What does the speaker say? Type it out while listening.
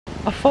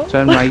I thought.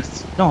 Turn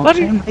right. No,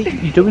 turn right.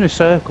 You're doing a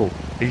circle.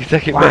 Are you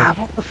taking me? Wow,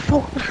 what the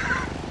fuck?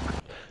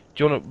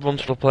 Do you want to run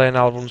to the plane?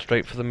 I'll run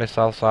straight for the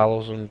missile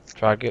silos and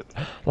try get.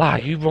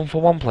 You run for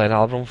one plane,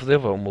 I'll run for the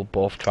other, and we'll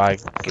both try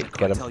get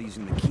them.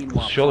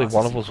 Surely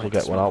one of us will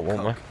get one out,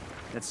 won't we?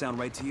 That sound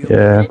right to you?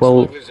 Yeah,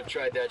 well,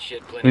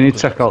 we need to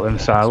check out them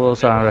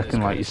silos, I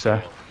reckon, like you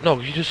say. No,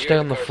 you just stay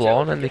on the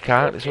floor and then they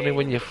can't. It's only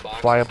when you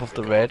fly above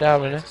the radar,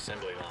 innit?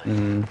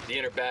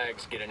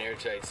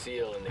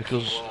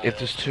 Because if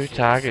there's two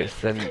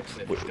targets, then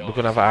we're going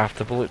to have half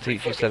the bullets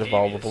each instead of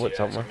all the bullets,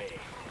 aren't we?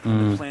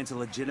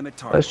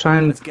 Let's try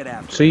and...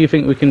 So you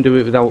think we can do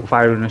it without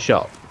firing a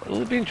shot?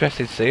 It'll be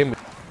interesting to see him.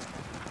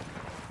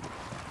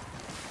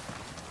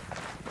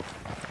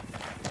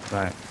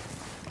 Right.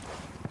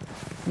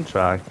 We'll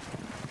try.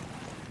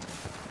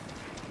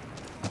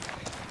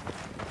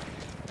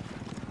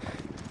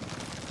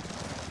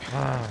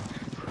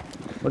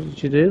 What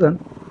did you do then?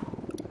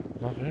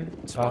 Nothing.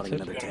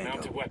 Started.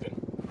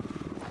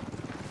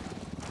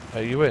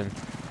 Are you in?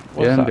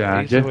 What's Yeah, I'm that?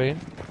 behind you. In?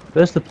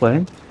 Where's the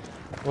plane?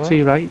 What?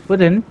 See, right,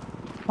 we're in.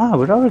 Wow,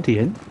 we're already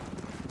in.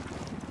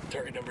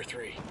 Target number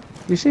 3.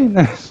 You seen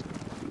this?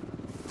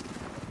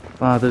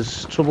 Wow,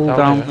 there's trouble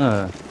down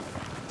there.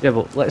 Yeah,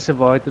 but let's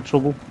avoid the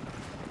trouble.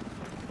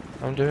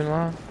 I'm doing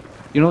that.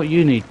 You know what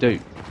you need to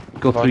do?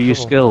 Go through your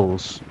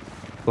skills.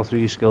 Go through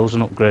your skills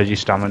and upgrade your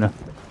stamina.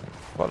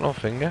 Got no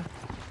finger.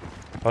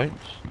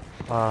 Points.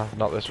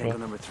 Not this way.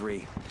 Number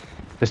 3.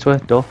 This way,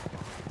 door.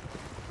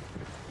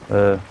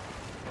 Try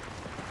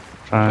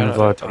and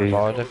avoid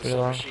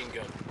the...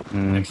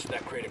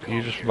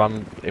 You just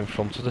ran in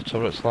front of the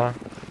turrets there.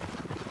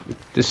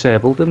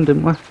 Disabled them,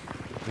 didn't we?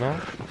 No.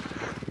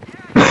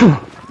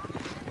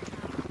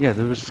 Yeah,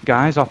 there was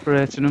guys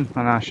operating them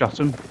and I shot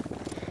them.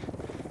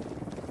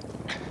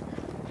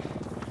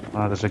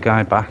 Oh, there's a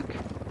guy back.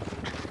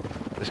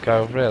 This guy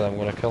over here I'm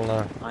gonna kill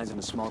now. Eyes in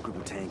a small group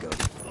of Tango.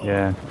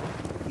 Yeah.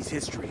 He's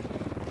history.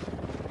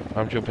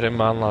 I'm jumping in,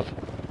 man, lad.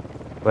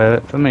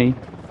 Wait for me.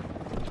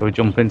 So we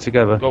jump in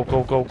together. Go,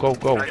 go, go, go,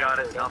 go.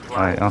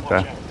 Right,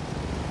 okay.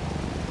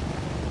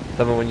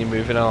 Tell me when you're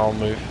moving and I'll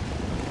move.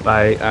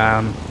 Right,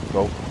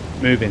 go.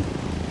 Moving.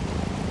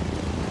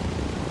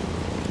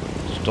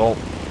 Just don't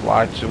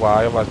fly too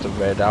high, otherwise the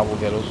radar will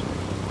get us.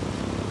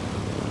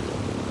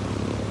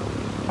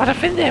 But I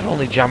think they're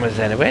only jammers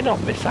anyway,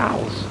 not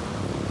missiles.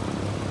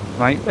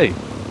 Might be.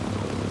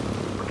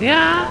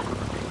 Yeah.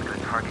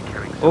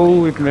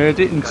 Oh, we've made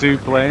it in 2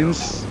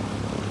 planes.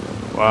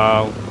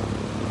 Wow.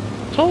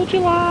 Told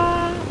you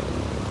that.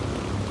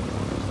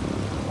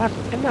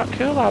 Isn't that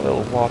cool, that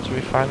little water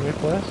refinery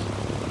place?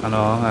 I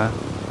know,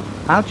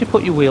 how'd you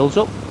put your wheels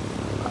up?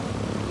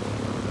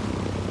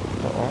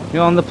 You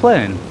know, on the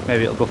plane?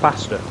 Maybe it'll go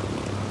faster.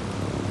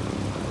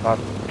 I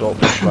don't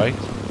think right.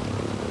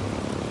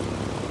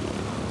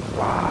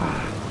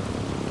 Wow.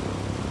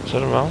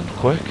 Turn around,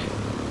 quick.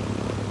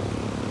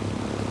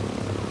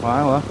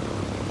 Wow.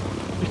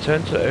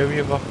 Return to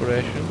area of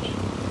operations.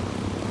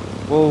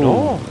 Whoa.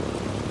 No.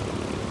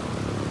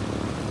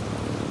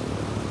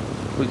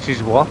 Which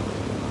is what?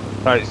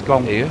 Right, it's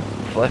gone. Here,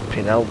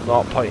 flipping hell,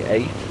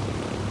 0.8.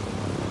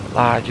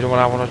 Do you know what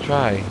I want to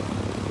try?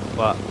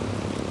 What?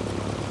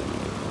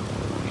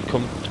 You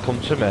come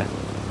to me,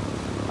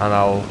 and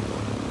I'll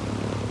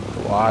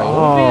fly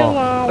over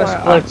you. Let's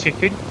play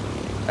chicken.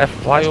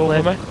 Fly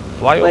over me.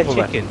 Fly over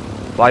chicken. me.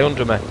 Fly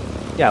under me.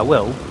 Yeah, I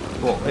will.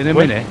 But in a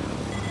minute,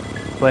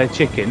 play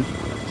chicken.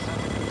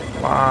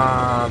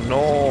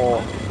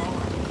 No.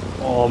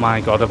 Oh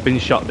my god, I've been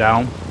shot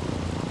down.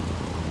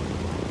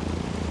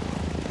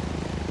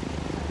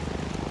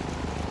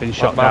 Been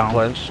shot down. My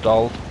plane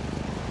stalled.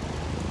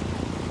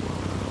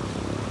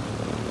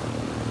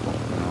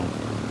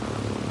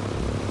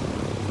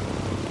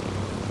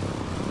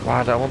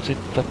 Wow, I wanted to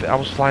flip it. I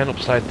was flying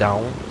upside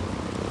down.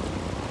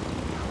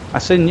 I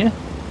seen you.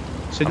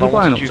 Seen you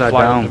flying upside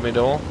down. Under me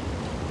door.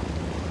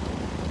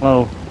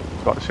 Oh,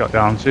 got shot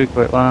down too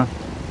quick there.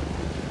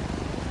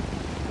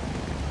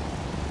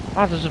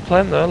 There's a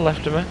plane there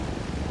left of me.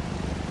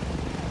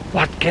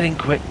 Lad, get in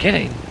quick, get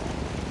in.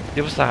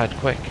 The other side,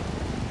 quick.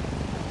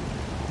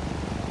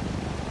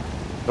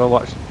 Go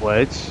watch the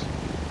blades.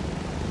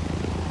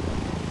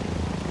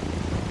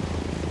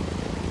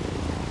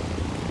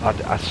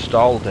 I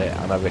stalled it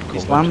and I recovered.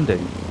 He's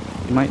landing.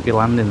 He might be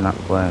landing that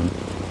plane.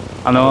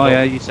 I know,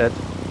 yeah, you said.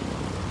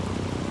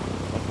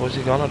 Where's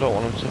he gone? I don't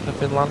want him to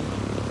flip in land.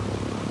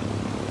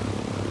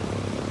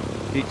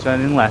 Keep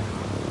turning left.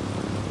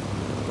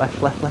 Left.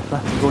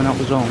 Going out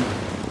the zone.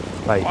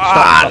 Right,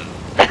 stop.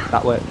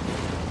 That way.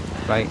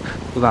 Right,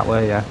 go that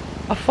way, yeah.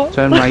 I thought...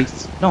 Turn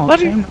right. No,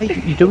 turn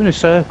right. You're doing a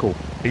circle.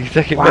 Are you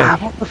taking me? Wow,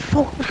 what the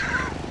fuck?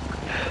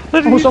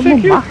 I was on my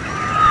map.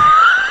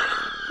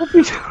 What are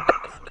you